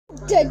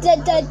Is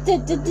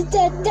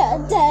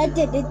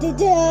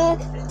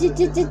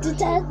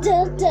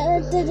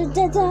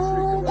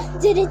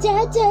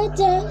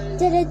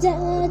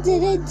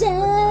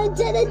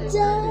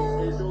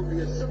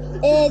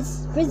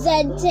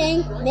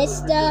presenting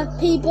Mr.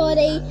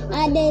 Peabody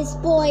and his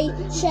boy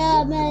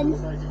Sherman.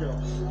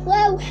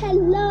 Well,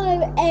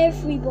 hello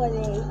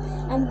everybody,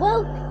 and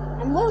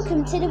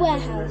welcome to the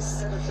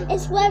warehouse.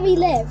 It's where we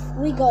live.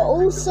 We got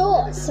all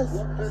sorts of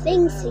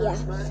things here.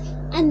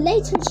 And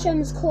later in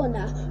Sherman's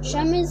corner,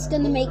 Sherman's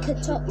gonna make a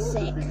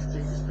toxic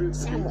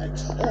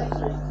sandwich.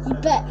 You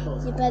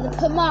better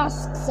put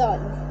masks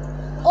on,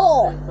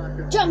 or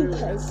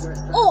jumpers,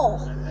 or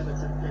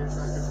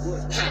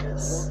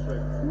hats,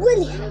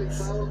 woolly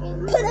hats.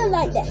 Put them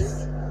like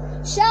this.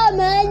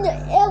 Sherman,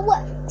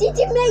 did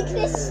you make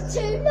this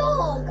too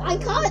long? I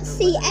can't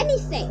see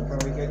anything.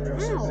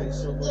 Ow.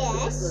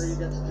 Yes.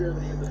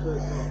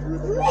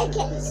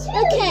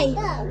 Okay,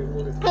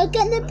 I'm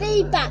gonna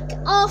be back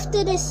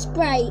after this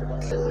break.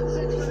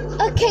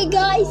 Okay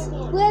guys,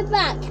 we're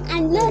back,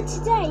 and look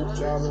today.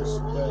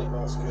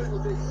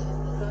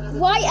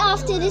 Right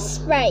after this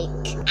break.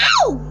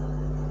 Ow!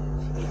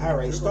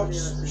 Harry, stop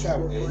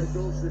shouting,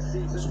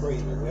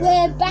 screaming. Yeah?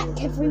 We're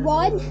back,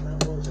 everyone.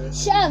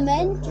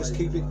 Sherman, just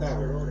keep it down.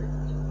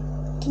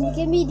 Can you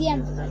give me the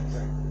envelope?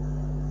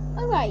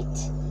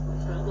 Alright.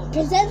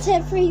 Present to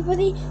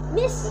everybody.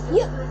 Miss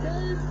you.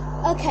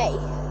 Okay.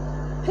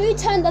 Who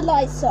turned the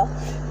lights off?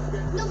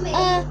 Not me.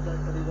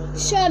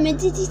 Sherman,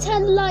 did you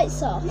turn the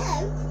lights off?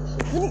 No.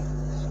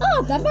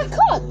 Oh, they're back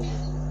on.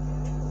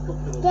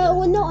 But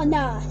we're not on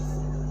Earth.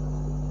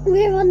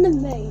 We're on the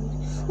moon.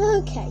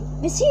 Okay.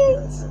 Miss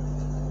Hughes?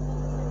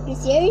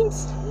 Miss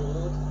Hughes?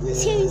 Yeah.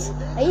 Miss Hughes,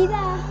 are you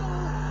there?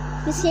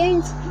 Miss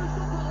Hughes?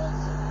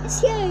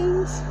 Miss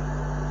Hughes?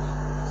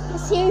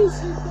 Miss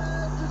Hughes?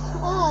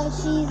 Oh,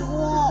 she's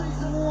up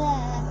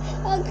there.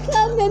 Oh,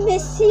 come on,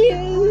 Miss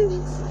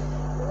Hughes.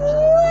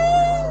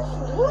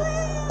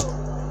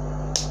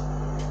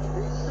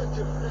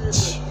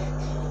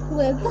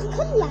 We're back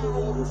on land.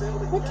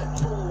 Okay.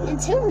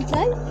 Until we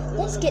go,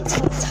 let's get to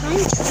our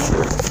time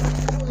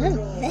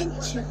travel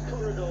adventure.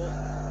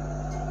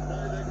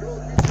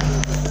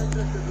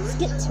 Let's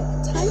get to our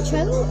time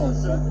travel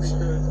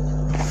adventure.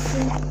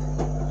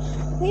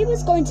 We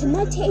was going to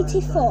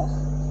 1984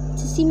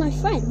 to see my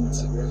friend,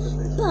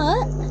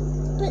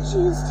 but she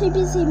was too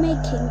busy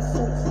making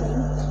something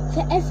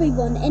for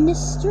everyone in the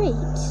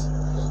street.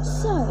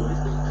 So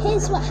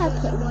here's what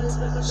happened.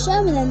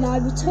 Sherman and I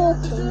were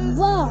talking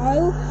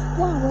while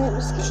it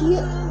was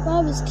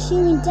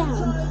queuing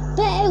down,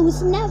 but it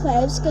was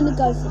going to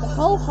go for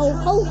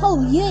the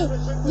whole year.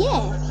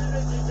 Yeah.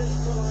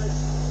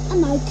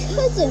 And I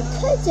couldn't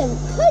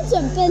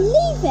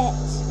believe it.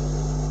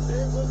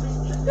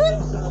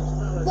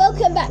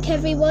 Welcome back,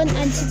 everyone,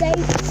 and today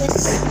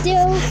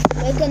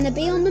we're going to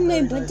be on the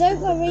moon, but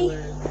don't worry,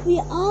 we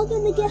are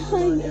going to get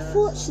home,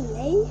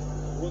 unfortunately,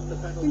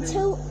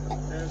 until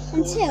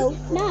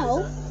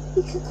now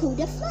we could call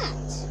the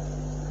flat.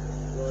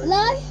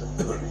 Hello?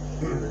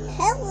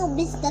 Hello,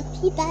 Mr.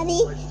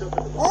 Peabody.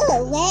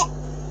 Oh,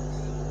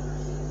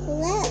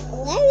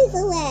 where is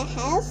the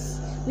warehouse?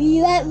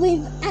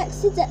 We've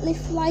accidentally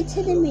fly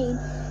to the moon.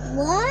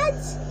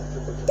 What?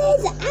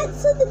 There's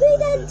ants on the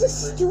moon and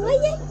destroy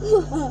it?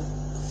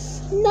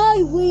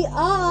 No, we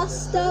are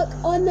stuck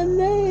on the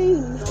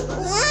moon.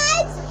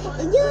 What?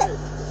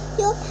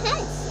 Your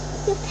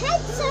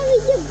pants are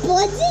in your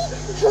body?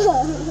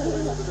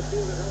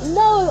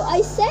 No,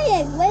 I say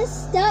it. We're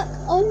stuck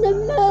on the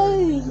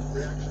moon.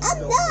 Oh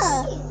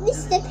no,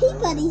 Mr.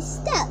 Peabody's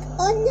stuck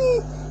on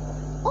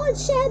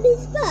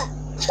Sherman's butt.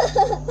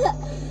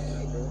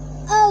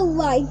 Oh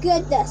my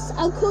goodness!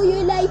 I'll call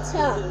you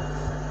later.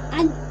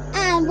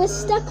 And we're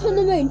stuck on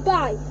the moon.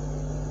 Bye.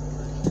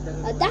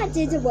 That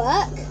didn't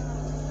work.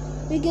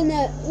 We're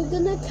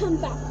gonna come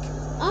back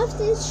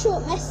after this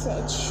short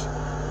message.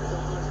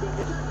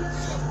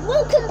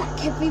 Welcome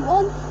back,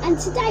 everyone. And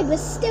today we're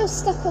still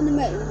stuck on the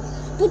moon.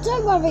 But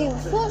don't worry,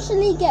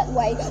 unfortunately, get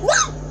away.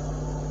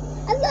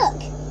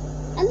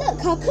 And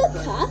look, our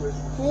cooker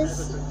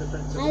has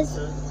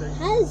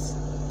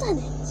done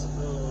it.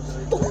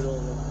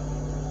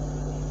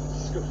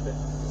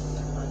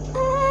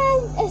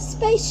 And a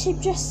spaceship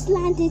just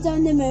landed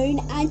on the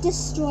moon and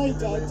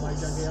destroyed it.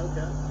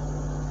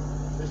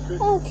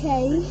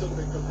 Okay.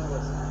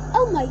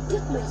 Oh my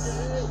goodness.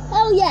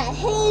 Oh yeah,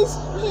 here's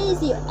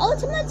the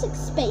automatic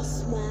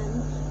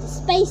spaceman, the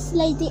space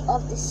lady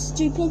of the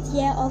stupid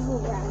year of a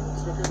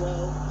round.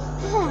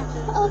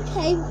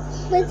 Okay,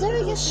 we're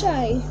doing a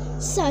show.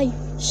 So,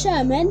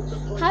 Sherman,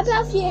 how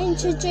about if you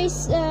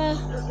introduce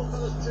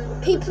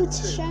people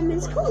to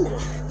Sherman's corner?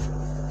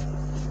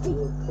 It's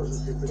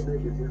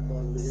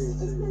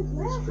my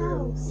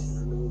warehouse.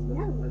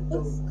 No,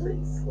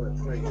 it's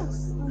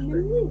house on the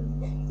moon.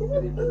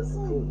 Look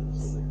inside.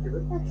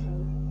 Okay.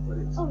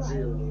 Alright. So, how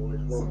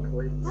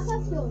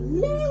about your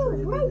little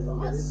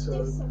robots do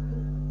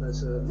something?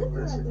 Look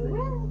at the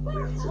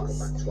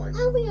warehouse.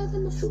 And we are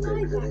going to fly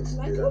back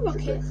like a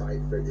rocket to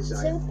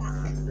the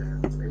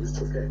back.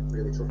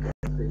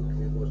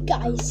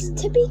 Guys,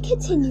 to be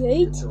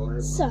continued.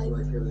 So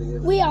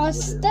we are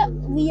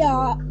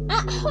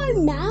at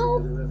home now.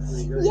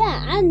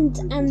 Yeah, and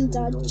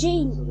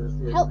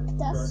Jean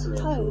helped us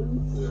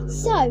home.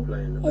 So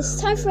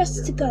it's time for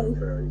us to go.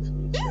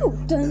 Ow!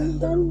 Dun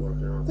dun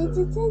dun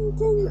dun dun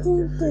dun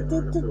dun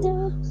dun dun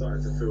dun.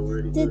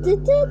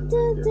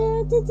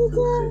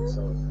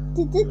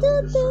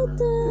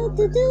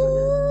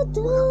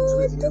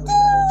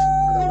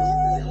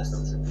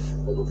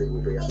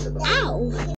 Ow!